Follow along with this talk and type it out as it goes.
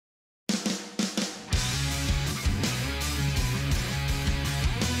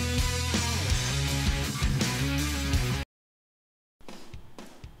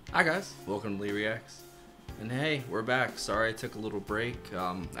Hi guys, welcome to Lee Reacts. And hey, we're back. Sorry I took a little break.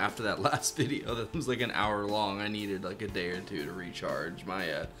 After that last video that was like an hour long, I needed like a day or two to recharge. My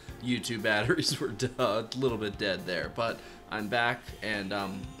YouTube batteries were a little bit dead there, but I'm back, and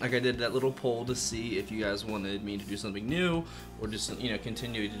like I did that little poll to see if you guys wanted me to do something new or just, you know,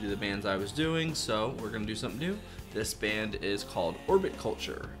 continue to do the bands I was doing. So we're gonna do something new. This band is called Orbit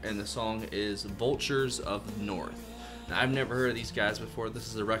Culture, and the song is Vultures of North. Now, I've never heard of these guys before. This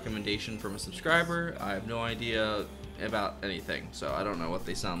is a recommendation from a subscriber. I have no idea about anything, so I don't know what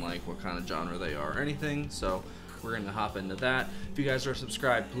they sound like, what kind of genre they are, or anything. So we're gonna hop into that. If you guys are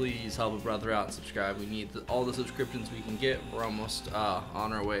subscribed, please help a brother out and subscribe. We need all the subscriptions we can get. We're almost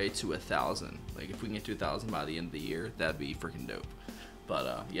on our way to 1,000. Like, if we can get to 1,000 by the end of the year, that'd be freaking dope.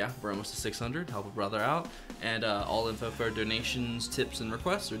 But yeah, we're almost to 600. Help a brother out. And all info for donations, tips, and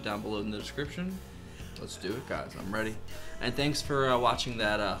requests are down below in the description. Let's do it, guys. I'm ready. And thanks for watching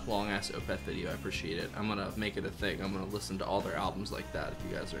that long-ass Opeth video. I appreciate it. I'm going to make it a thing. I'm going to listen to all their albums like that if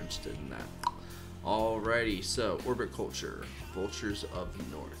you guys are interested in that. Alrighty, so Orbit Culture, Vultures of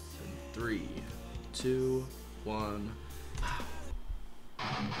North. In 3, 2, 1.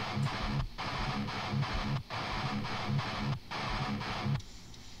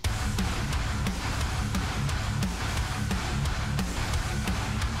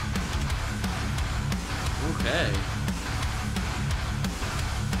 Okay.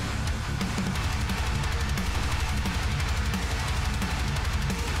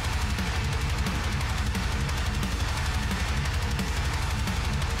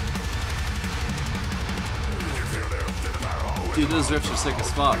 Dude, those riffs are sick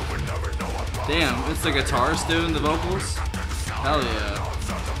as fuck. Damn, it's the guitarist doing the vocals? Hell yeah.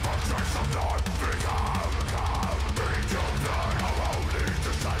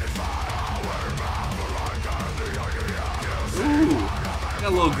 Ooh, got a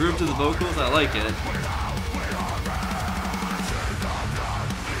little groove to the vocals. I like it.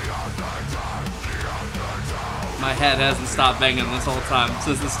 My head hasn't stopped banging this whole time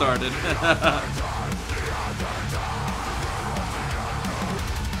since it started.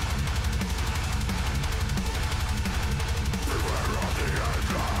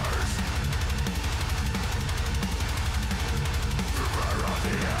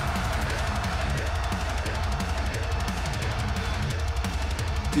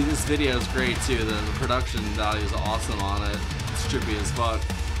 Dude, this video is great too. The production value is awesome on it. It's trippy as fuck.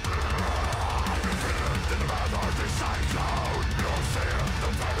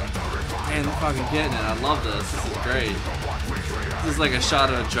 Man, they're fucking getting it. I love this. This is great. This is like a shot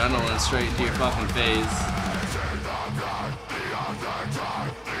of adrenaline straight into your fucking face.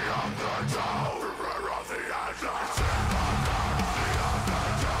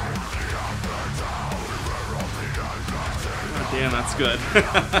 Damn, that's good.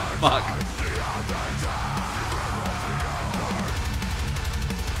 Fuck.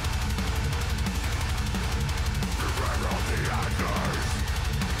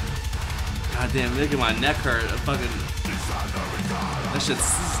 God damn, making my neck hurt. That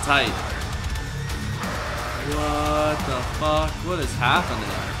shit's tight. What the fuck? What is happening?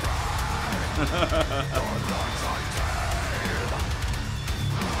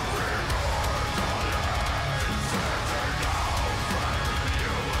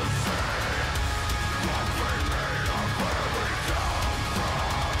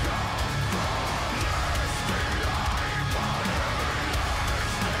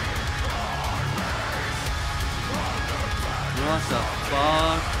 What the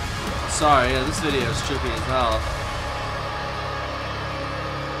fuck? Sorry, yeah, this video is trippy as hell.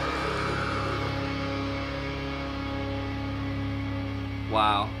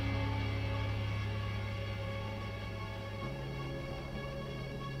 Wow.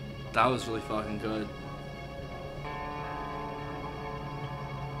 That was really fucking good.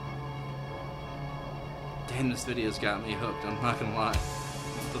 Damn, this video's got me hooked, I'm not gonna lie.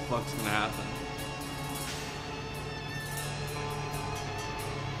 What the fuck's gonna happen?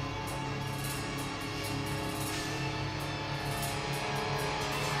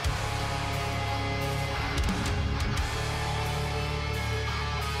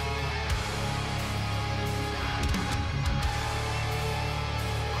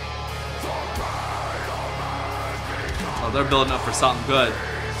 Oh, they're building up for something good.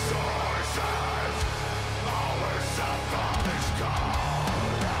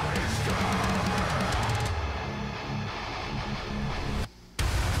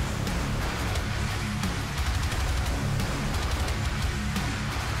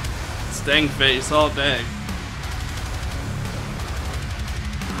 Stang face all day.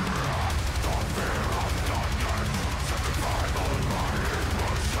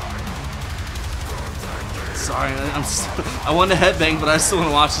 sorry. I want to headbang, but I still want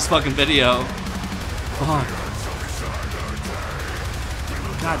to watch this fucking video. Fuck.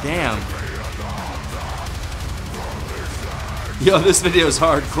 God damn. Yo, this video is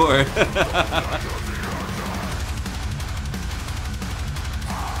hardcore.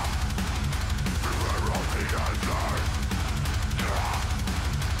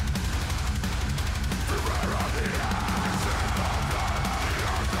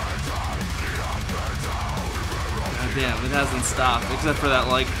 Damn, it hasn't stopped, except for that,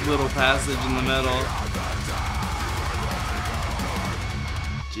 like, little passage in the middle.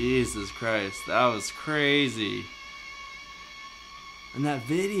 Jesus Christ, that was crazy. And that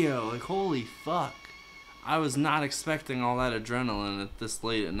video, like, holy fuck. I was not expecting all that adrenaline at this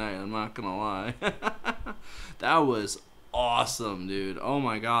late at night, I'm not gonna lie. That was awesome, dude. Oh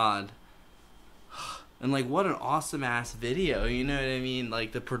my god. And, like, what an awesome-ass video, you know what I mean?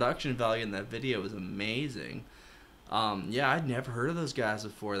 Like, the production value in that video was amazing. Yeah, I'd never heard of those guys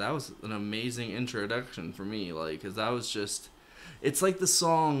before. That was an amazing introduction for me, like, because that was just, it's like the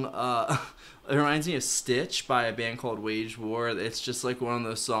song, it reminds me of Stitch by a band called Wage War. It's just like one of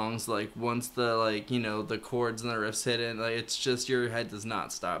those songs, like, once the, like, you know, the chords and the riffs hit it, like, it's just, your head does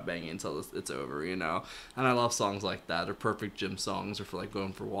not stop banging until it's over, you know? And I love songs like that. They're perfect gym songs, or for, like,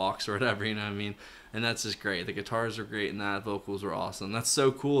 going for walks or whatever, you know what I mean? And that's just great. The guitars are great, and that vocals were awesome. That's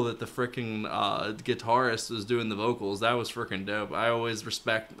so cool that the freaking guitarist was doing the vocals. That was freaking dope. I always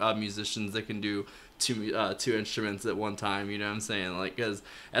respect musicians that can do two instruments at one time. You know what I'm saying? Like, because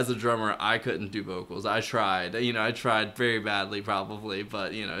as a drummer, I couldn't do vocals. I tried. You know, I tried very badly, probably,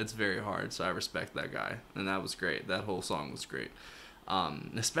 but you know, it's very hard. So I respect that guy, and that was great. That whole song was great.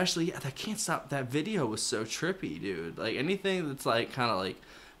 Especially, yeah, that Can't Stop. That video was so trippy, dude. Like anything that's like kind of like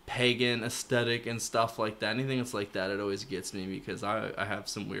pagan aesthetic and stuff like that, anything that's like that, it always gets me because I have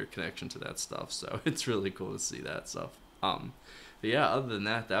some weird connection to that stuff, so it's really cool to see that stuff. But yeah, other than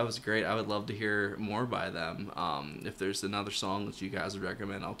that, that was great. I would love to hear more by them. If there's another song that you guys would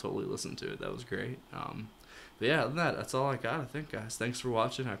recommend, I'll totally listen to it. That was great. But yeah, other than that, that's all I got, I think, guys. Thanks for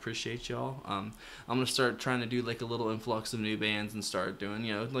watching. I appreciate y'all. I'm going to start trying to do, like, a little influx of new bands and start doing,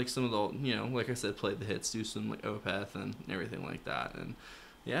 you know, like some of the, you know, like I said, play the hits, do some, like, Opeth and everything like that. And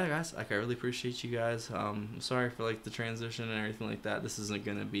yeah, guys, like, I really appreciate you guys. I'm sorry for, like, the transition and everything like that. This isn't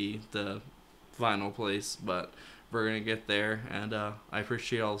going to be the final place, but we're going to get there. And I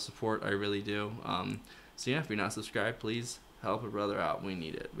appreciate all the support. I really do. So yeah, if you're not subscribed, please help a brother out. We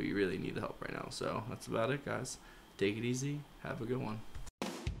need it. We really need the help right now. So that's about it, guys. Take it easy. Have a good one.